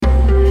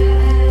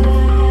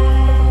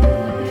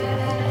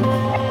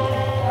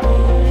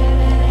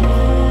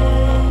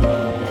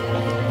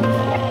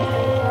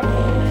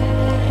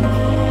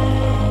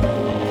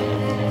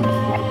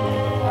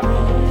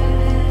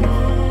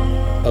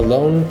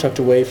town tucked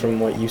away from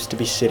what used to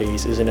be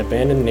cities is an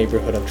abandoned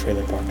neighborhood of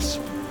trailer parks.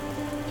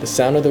 The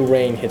sound of the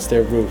rain hits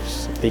their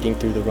roofs, leaking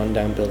through the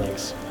rundown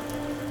buildings.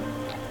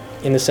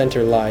 In the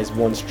center lies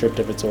one stripped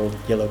of its old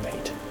yellow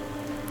paint.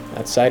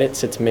 Outside it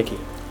sits Mickey,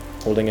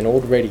 holding an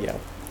old radio.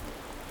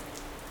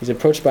 He's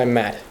approached by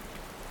Matt.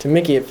 To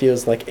Mickey, it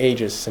feels like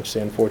ages since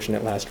the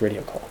unfortunate last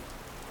radio call.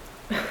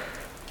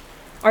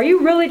 Are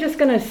you really just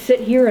gonna sit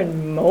here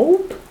and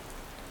mope?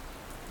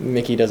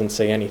 Mickey doesn't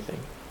say anything.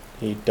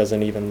 He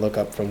doesn't even look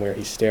up from where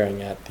he's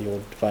staring at the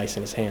old device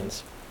in his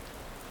hands.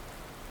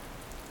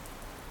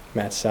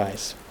 Matt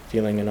sighs,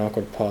 feeling an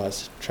awkward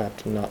pause,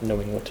 trapped not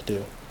knowing what to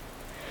do.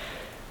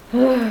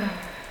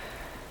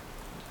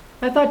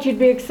 I thought you'd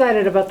be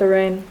excited about the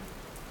rain.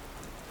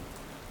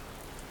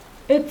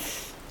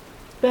 It's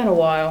been a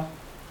while.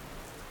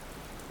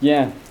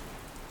 Yeah,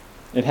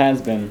 it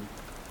has been.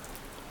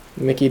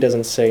 Mickey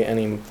doesn't say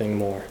anything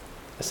more,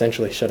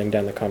 essentially shutting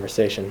down the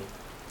conversation.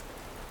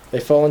 They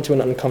fall into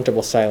an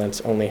uncomfortable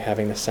silence, only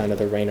having the sound of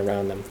the rain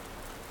around them.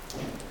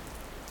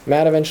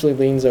 Matt eventually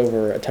leans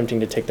over, attempting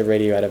to take the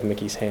radio out of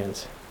Mickey's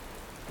hands.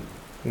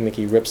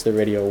 Mickey rips the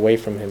radio away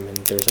from him, and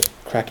there's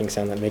a cracking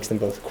sound that makes them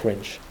both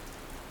cringe.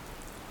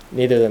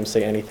 Neither of them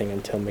say anything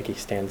until Mickey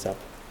stands up.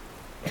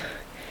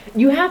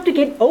 You have to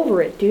get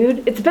over it,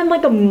 dude. It's been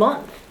like a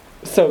month.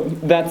 So,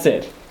 that's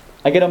it.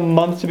 I get a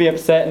month to be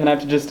upset and then I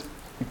have to just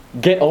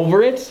get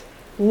over it?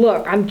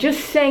 Look, I'm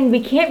just saying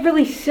we can't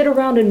really sit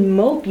around and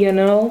mope, you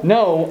know?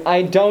 No,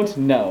 I don't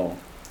know.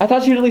 I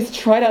thought you'd at least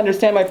try to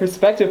understand my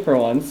perspective for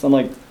once,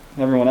 unlike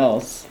everyone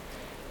else.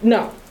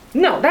 No,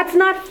 that's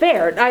not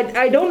fair.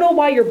 I don't know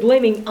why you're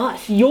blaming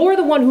us. You're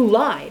the one who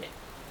lied.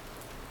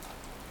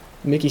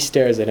 Mickey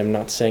stares at him,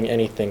 not saying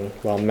anything,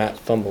 while Matt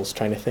fumbles,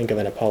 trying to think of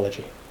an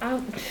apology.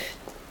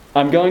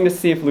 I'm going to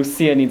see if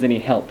Lucia needs any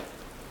help.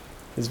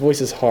 His voice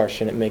is harsh,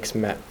 and it makes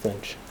Matt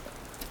flinch.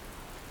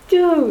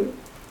 Dude,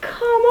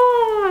 come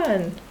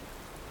on!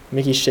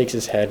 Mickey shakes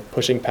his head,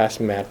 pushing past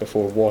Matt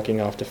before walking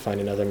off to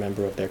find another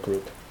member of their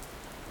group.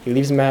 He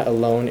leaves Matt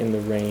alone in the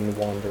rain,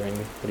 wondering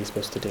what he's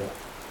supposed to do.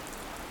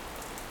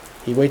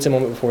 He waits a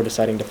moment before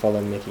deciding to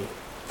follow Mickey.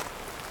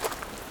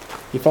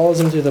 He follows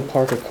him through the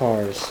park of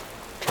cars,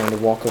 trying to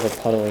walk over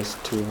puddles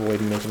to avoid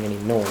making any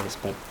noise,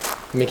 but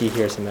Mickey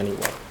hears him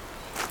anyway.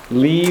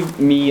 Leave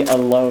me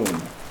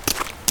alone.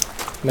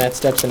 Matt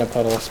steps in a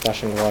puddle,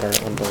 splashing water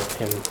on both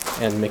him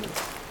and Mickey.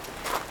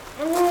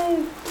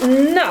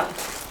 No.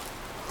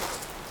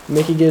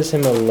 Mickey gives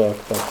him a look,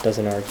 but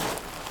doesn't argue.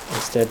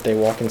 Instead, they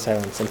walk in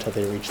silence until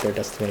they reach their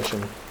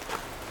destination.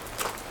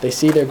 They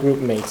see their group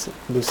mates,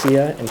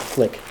 Lucia and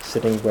Flick,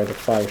 sitting where the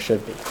fire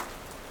should be.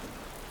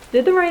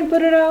 Did the rain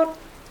put it out?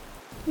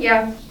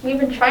 Yeah, we've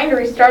been trying to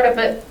restart it,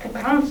 but the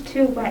ground's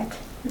too wet.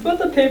 You put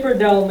the paper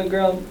down on the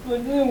ground.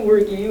 It didn't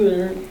work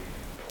either.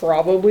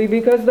 Probably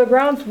because the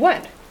ground's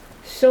wet.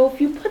 So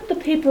if you put the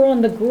paper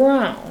on the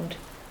ground,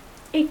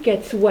 it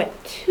gets wet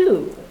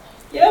too.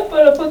 Yeah,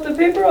 but I put the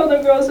paper on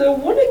the ground so it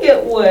wouldn't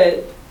get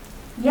wet.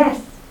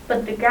 Yes,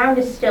 but the ground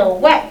is still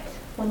wet.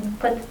 When you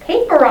put the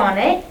paper on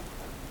it,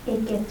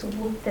 it gets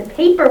the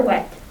paper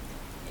wet.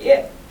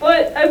 Yeah,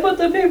 but I put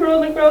the paper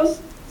on the ground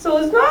so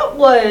it's not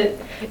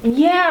wet.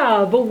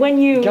 Yeah, but when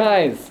you...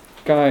 Guys,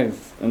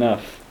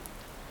 enough.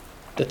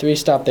 The three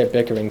stop their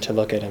bickering to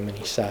look at him, and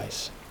he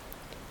sighs.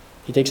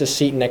 He takes a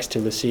seat next to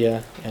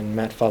Lucia, and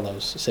Matt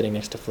follows, sitting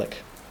next to Flick.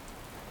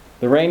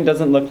 The rain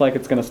doesn't look like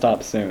it's going to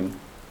stop soon.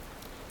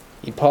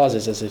 He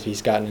pauses as if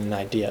he's gotten an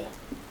idea.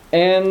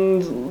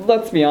 And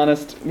let's be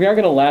honest, we aren't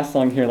going to last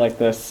long here like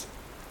this.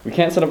 We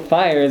can't set up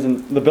fires,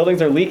 and the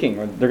buildings are leaking,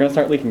 or they're going to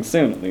start leaking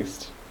soon, at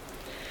least.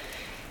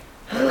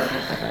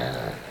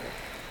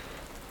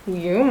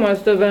 You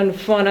must have been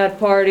fun at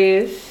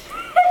parties.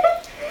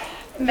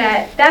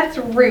 Matt, that's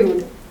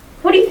rude.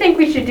 What do you think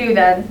we should do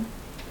then?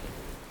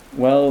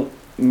 Well,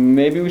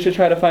 maybe we should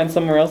try to find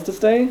somewhere else to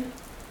stay?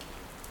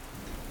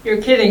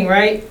 You're kidding,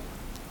 right?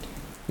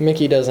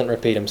 Mickey doesn't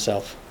repeat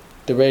himself.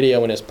 The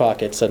radio in his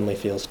pocket suddenly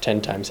feels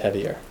 10 times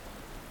heavier.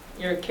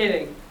 You're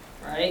kidding,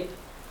 right?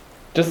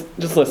 Just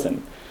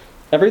listen.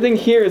 Everything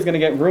here is going to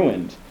get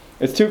ruined.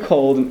 It's too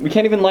cold, and we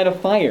can't even light a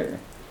fire.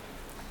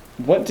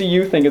 What do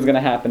you think is going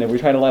to happen if we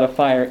try to light a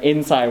fire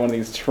inside one of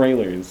these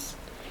trailers?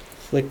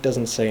 Flick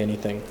doesn't say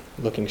anything,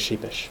 looking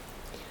sheepish.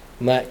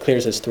 Matt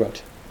clears his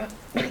throat.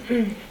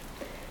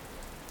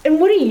 And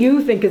what do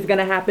you think is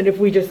gonna happen if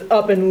we just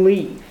up and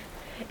leave?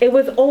 It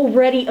was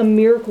already a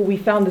miracle we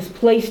found this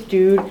place,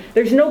 dude.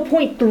 There's no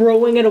point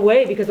throwing it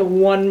away because of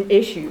one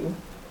issue.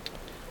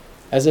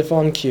 As if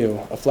on cue,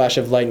 a flash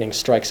of lightning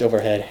strikes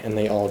overhead, and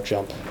they all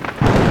jump.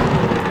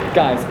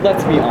 Guys,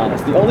 let's be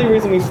honest. The only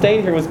reason we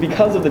stayed here was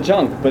because of the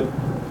junk, but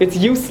it's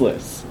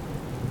useless.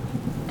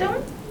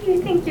 Don't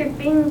you think you're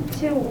being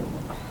too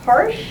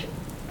harsh?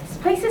 This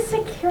place is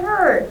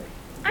secure.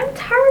 I'm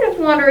tired of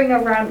wandering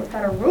around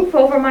without a roof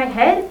over my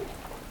head.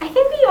 I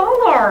think we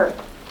all are.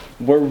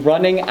 We're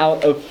running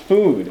out of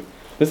food.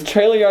 This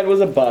trailer yard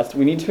was a bust.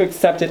 We need to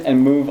accept it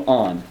and move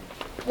on.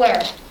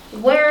 Where?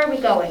 Where are we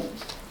going?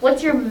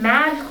 What's your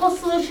magical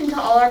solution to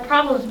all our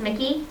problems,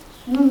 Mickey?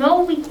 You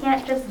know we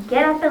can't just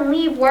get up and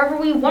leave wherever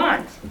we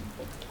want.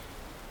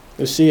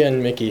 Lucia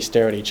and Mickey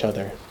stare at each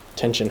other,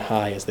 tension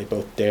high as they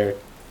both dare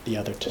the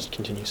other to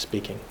continue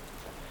speaking.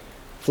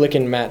 Flick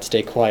and Matt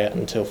stay quiet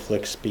until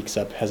Flick speaks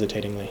up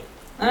hesitatingly.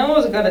 I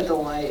almost got a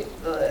delight.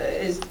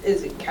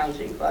 Isn't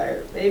couching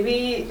fire.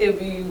 Maybe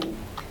if you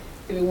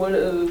would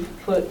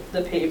have put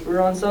the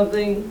paper on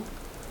something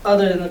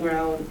other than the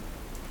ground,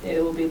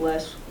 it would be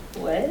less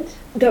wet.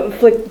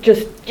 Flick,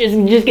 just give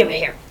it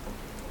here.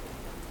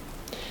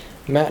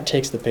 Matt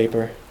takes the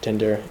paper,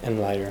 tinder, and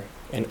lighter,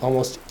 and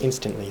almost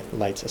instantly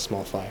lights a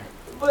small fire.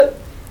 But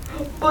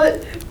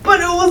it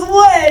was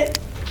wet.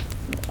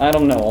 I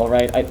don't know,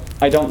 alright?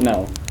 I don't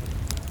know.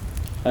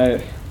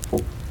 I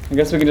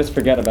guess we can just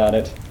forget about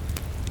it.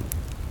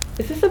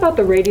 Is this about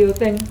the radio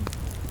thing?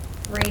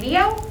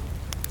 Radio?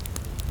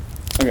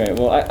 Okay,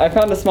 well, I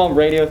found a small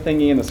radio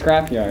thingy in the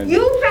scrapyard.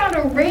 You found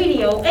a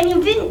radio and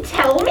you didn't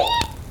tell me?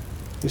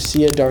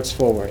 Lucia darts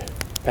forward,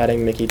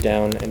 patting Mickey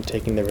down and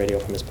taking the radio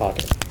from his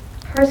pocket.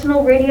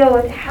 Personal radio,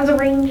 it has a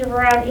range of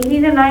around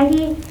 80 to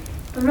 90,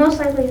 but most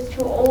likely it's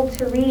too old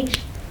to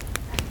reach.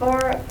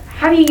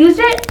 Have you used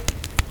it?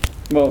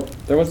 Well,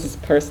 there was this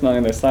person on the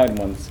other side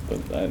once,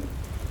 but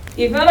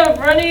You found a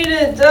friend you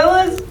didn't tell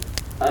us?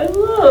 I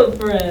love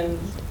friends.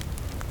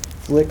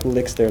 Flick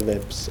licks their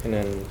lips in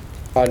an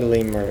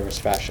oddly murderous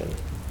fashion,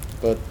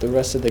 but the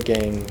rest of the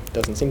gang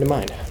doesn't seem to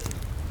mind.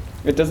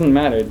 it doesn't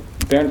matter.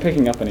 They aren't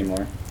picking up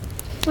anymore.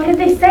 What did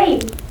they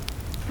say?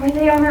 Were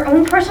they on their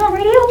own personal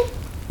radio?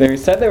 They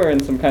said they were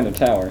in some kind of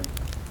tower.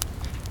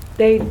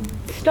 They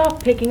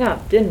stopped picking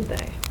up, didn't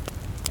they?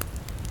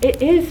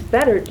 It is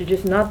better to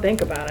just not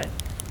think about it.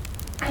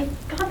 I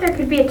thought there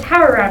could be a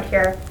tower around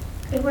here.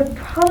 It would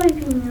probably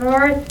be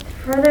north,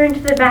 further into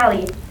the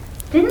valley.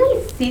 Didn't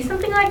we see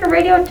something like a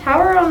radio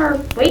tower on our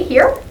way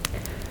here?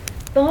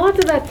 The odds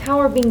of that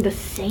tower being the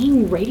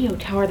same radio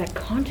tower that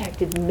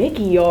contacted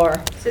Mickey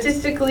are...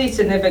 Statistically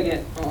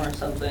significant or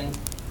something.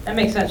 That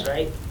makes sense,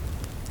 right?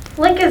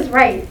 Flick is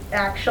right,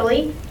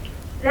 actually.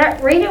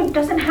 That radio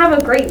doesn't have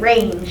a great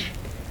range.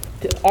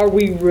 Are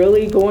we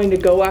really going to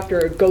go after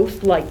a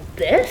ghost like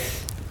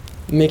this?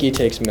 Mickey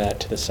takes Matt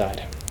to the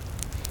side.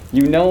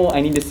 You know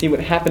I need to see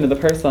what happened to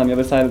the person on the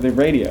other side of the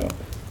radio.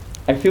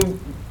 I feel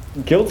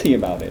guilty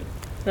about it.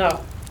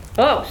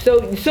 Oh,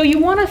 so you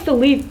want us to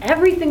leave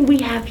everything we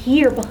have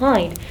here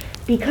behind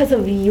because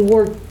of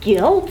your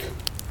guilt?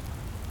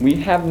 We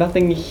have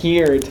nothing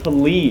here to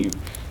leave.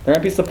 There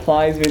might be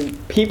supplies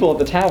and people at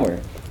the tower.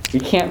 We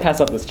can't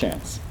pass up this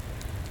chance.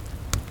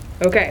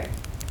 Okay,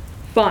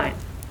 fine.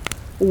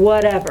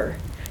 Whatever.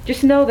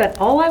 Just know that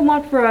all I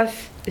want for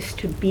us is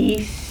to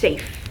be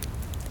safe.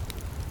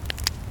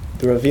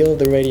 The reveal of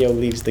the radio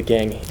leaves the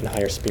gang in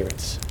higher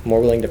spirits,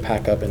 more willing to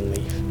pack up and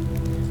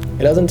leave.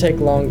 It doesn't take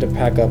long to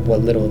pack up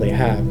what little they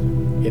have.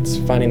 It's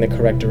finding the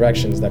correct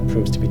directions that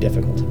proves to be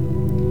difficult.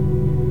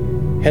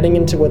 Heading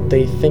into what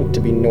they think to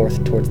be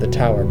north towards the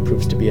tower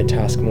proves to be a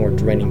task more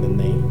draining than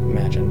they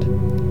imagined.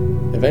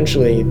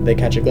 Eventually, they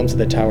catch a glimpse of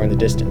the tower in the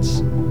distance,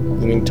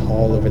 looming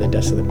tall over the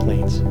desolate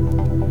plains.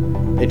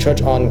 They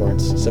trudge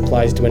onwards,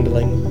 supplies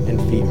dwindling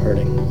and feet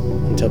hurting,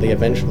 until they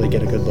eventually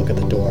get a good look at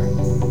the door.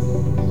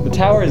 The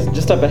tower is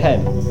just up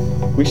ahead.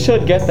 We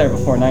should get there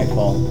before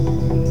nightfall.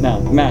 Now,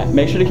 Matt,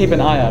 make sure to keep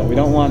an eye out. We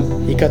don't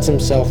want... He cuts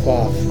himself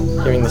off,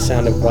 hearing the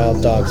sound of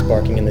wild dogs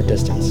barking in the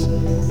distance.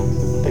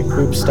 The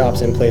group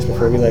stops in place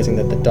before realizing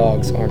that the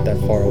dogs aren't that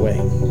far away.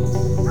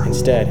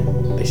 Instead,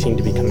 they seem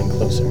to be coming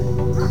closer.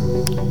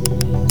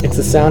 It's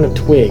the sound of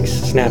twigs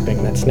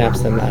snapping that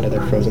snaps them out of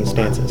their frozen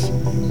stances.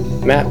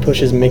 Matt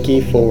pushes Mickey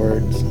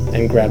forwards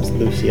and grabs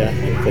Lucia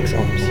in Flick's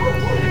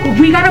arms.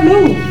 We gotta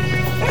move!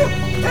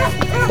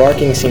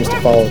 Barking seems to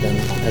follow them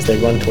as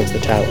they run towards the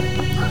tower.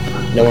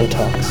 No one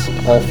talks,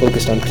 all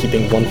focused on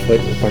keeping one foot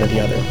in front of the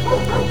other.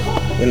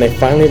 When they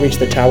finally reach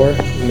the tower,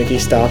 Mickey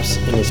stops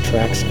in his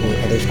tracks and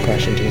the others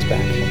crash into his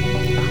back.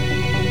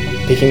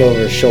 Peeking over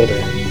his shoulder,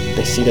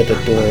 they see that the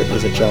door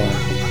is ajar,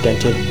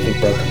 dented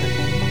and broken.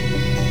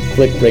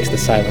 Flick breaks the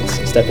silence,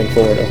 stepping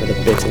forward over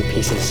the bits and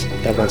pieces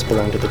that once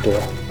belonged to the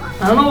door.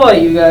 I don't know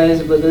about you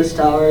guys, but this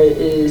tower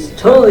is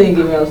totally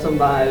giving out some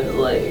vibes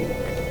like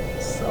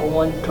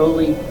someone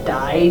totally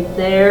died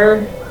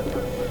there.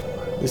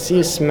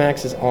 Lucia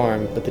smacks his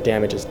arm, but the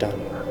damage is done.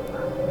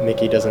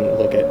 Mickey doesn't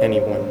look at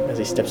anyone as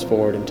he steps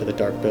forward into the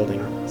dark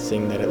building,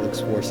 seeing that it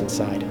looks worse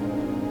inside.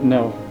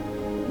 No,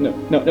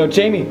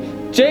 Jamie!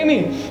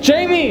 Jamie!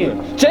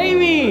 Jamie!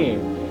 Jamie!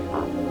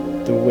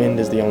 The wind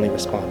is the only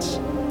response.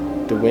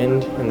 The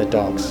wind and the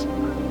dogs.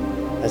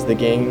 As the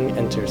gang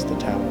enters the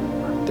tower,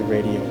 the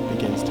radio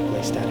begins to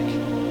play static.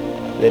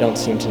 They don't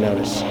seem to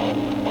notice,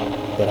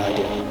 but I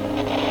do.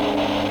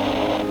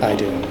 I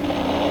do.